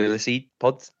 vanilla seed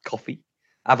pods, coffee,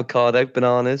 avocado,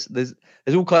 bananas. There's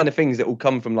all kind of things that will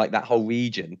come from like that whole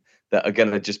region that are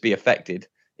going to just be affected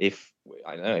if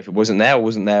it wasn't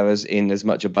there as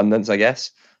much abundance, I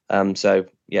guess. So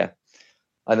yeah,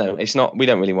 I know it's not. We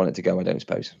don't really want it to go. I don't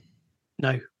suppose.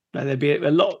 No, there'd be a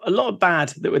lot of bad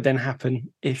that would then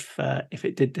happen if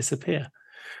it did disappear.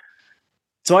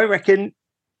 So I reckon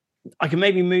I can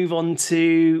maybe move on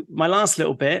to my last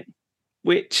little bit,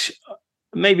 which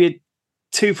maybe a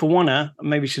 2-for-1er.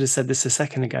 Maybe should have said this a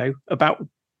second ago about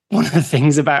one of the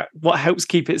things about what helps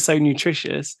keep it so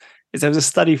nutritious is there was a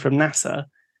study from NASA,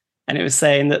 and it was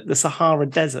saying that the Sahara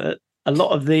Desert, a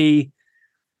lot of the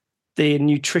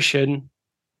nutrition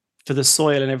for the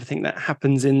soil and everything that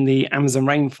happens in the Amazon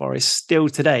rainforest still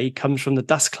today comes from the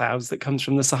dust clouds that comes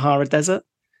from the Sahara Desert.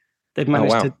 They've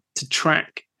managed to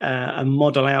track and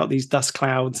model out these dust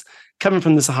clouds coming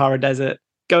from the Sahara Desert,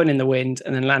 going in the wind,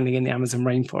 and then landing in the Amazon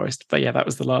rainforest. But yeah, that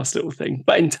was the last little thing.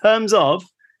 But in terms of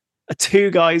a 2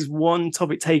 guys, 1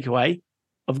 topic takeaway,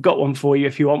 I've got one for you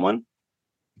if you want one.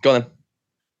 Go on then.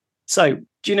 So,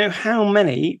 do you know how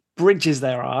many bridges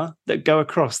there are that go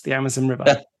across the Amazon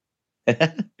River?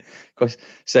 Of course.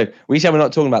 So we said we're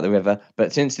not talking about the river,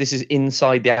 but since this is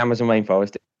inside the Amazon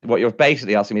rainforest, what you're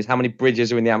basically asking me is how many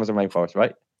bridges are in the Amazon rainforest,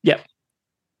 right? Yep.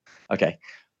 Okay.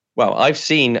 Well, I've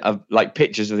seen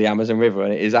pictures of the Amazon River,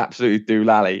 and it is absolutely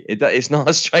doolally. It's not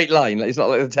a straight line. It's not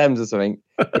like the Thames or something.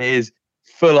 It is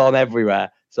full on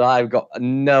everywhere. So I've got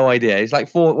no idea. It's like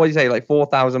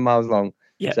 4,000 miles long.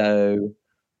 Yeah. So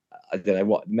I don't know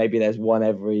what. Maybe there's one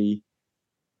every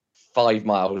 5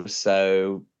 miles.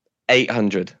 So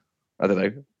 800. I don't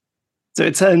know. So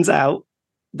it turns out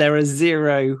there are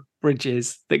 0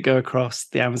 bridges that go across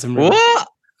the Amazon River. What?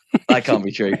 That can't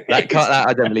be true.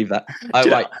 I don't believe that.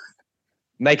 Right.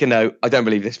 Make a note. I don't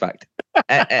believe this fact.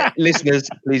 Listeners,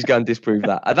 please go and disprove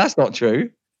that. That's not true.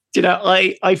 Do you know,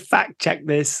 I fact checked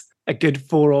this a good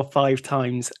 4 or 5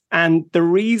 times. And the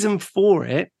reason for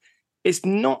it is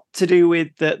not to do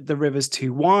with that the river's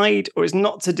too wide, or it's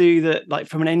not to do that, like,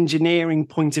 from an engineering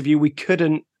point of view, we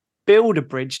couldn't build a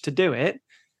bridge to do it.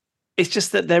 It's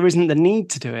just that there isn't the need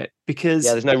to do it because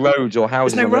there's no roads or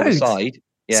houses on the other side.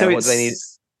 Yeah, so what do they need?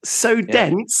 So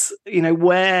dense,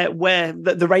 where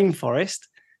the rainforest,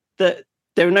 that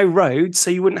there are no roads, so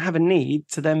you wouldn't have a need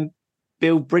to then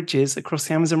build bridges across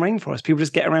the Amazon rainforest. People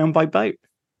just get around by boat.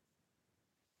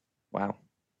 Wow,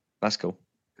 that's cool.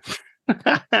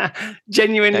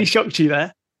 Genuinely shocked you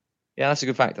there. Yeah, that's a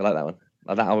good fact. I like that one.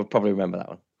 I would probably remember that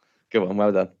one. Good one.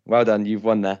 Well done. You've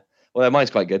won there. Well,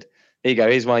 mine's quite good. Here you go.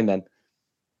 Here's mine then.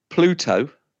 Pluto,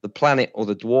 the planet, or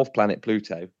the dwarf planet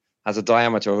Pluto, has a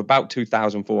diameter of about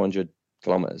 2,400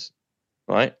 kilometers,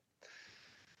 right?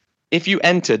 If you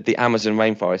entered the Amazon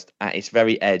rainforest at its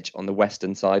very edge on the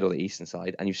western side or the eastern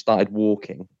side, and you started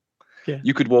walking,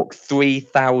 you could walk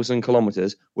 3,000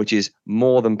 kilometers, which is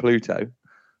more than Pluto,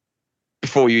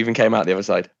 before you even came out the other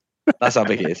side. That's how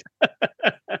big it is.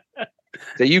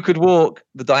 So you could walk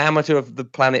the diameter of the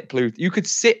planet Pluto. You could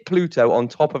sit Pluto on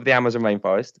top of the Amazon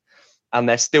rainforest, and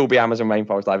there still be Amazon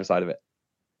rainforest either side of it.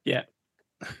 Yeah.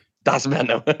 That's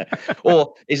mental.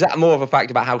 Or is that more of a fact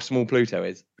about how small Pluto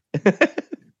is?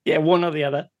 Yeah, one or the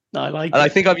other. No, I like it. And I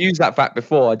think I've used that fact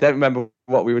before. I don't remember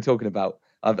what we were talking about.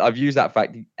 I've used that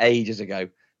fact ages ago.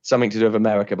 something to do with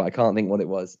America, but I can't think what it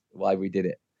was, why we did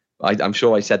it. I'm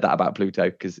sure I said that about Pluto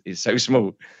because it's so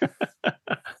small.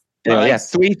 Anyway, yeah,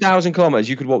 3,000 kilometers.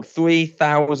 You could walk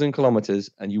 3,000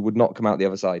 kilometers and you would not come out the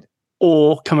other side.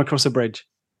 Or come across a bridge.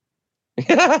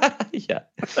 Yeah,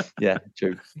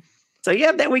 true. So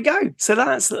yeah, there we go. So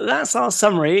that's our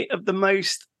summary of the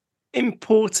most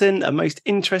important and most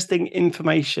interesting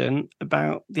information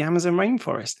about the Amazon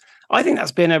rainforest. I think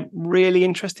that's been a really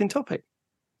interesting topic.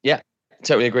 Yeah,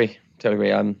 totally agree.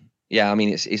 Yeah, I mean,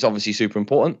 it's obviously super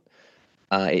important.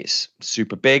 It's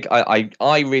super big.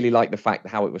 I really like the fact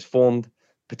how it was formed,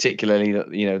 particularly that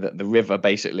that the river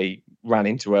basically ran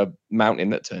into a mountain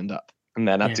that turned up and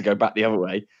then had to go back the other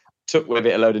way. Took with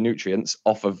it a load of nutrients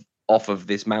off of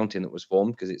this mountain that was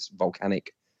formed because it's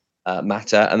volcanic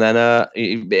matter, and then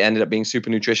it ended up being super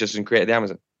nutritious and created the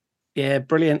Amazon. Yeah,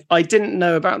 brilliant. I didn't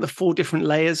know about the 4 different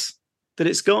layers that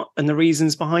it's got and the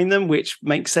reasons behind them, which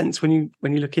makes sense when you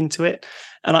look into it.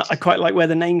 And I quite like where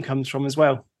the name comes from as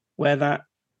well.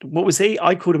 What was he?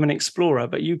 I called him an explorer,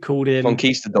 but you called him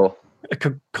Conquistador. A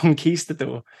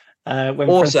conquistador. When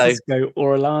also, Francisco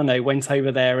Orellano went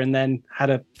over there and then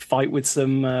had a fight with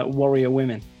some warrior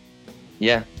women.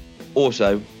 Yeah.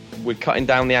 Also, we're cutting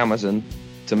down the Amazon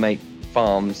to make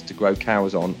farms to grow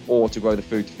cows on, or to grow the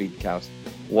food to feed the cows.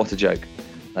 What a joke.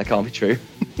 That can't be true.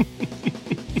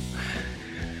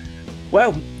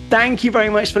 Well, thank you very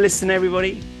much for listening,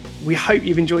 everybody. We hope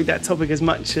you've enjoyed that topic as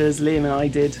much as Liam and I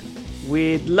did.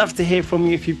 We'd love to hear from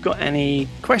you if you've got any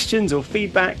questions or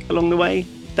feedback along the way.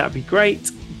 That'd be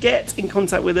great. Get in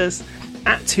contact with us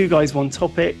at 2 Guys 1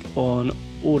 Topic on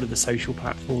all of the social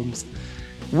platforms.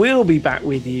 We'll be back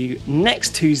with you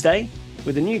next Tuesday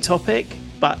with a new topic.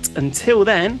 But until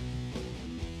then,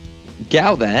 get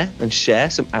out there and share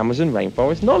some Amazon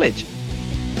rainforest knowledge.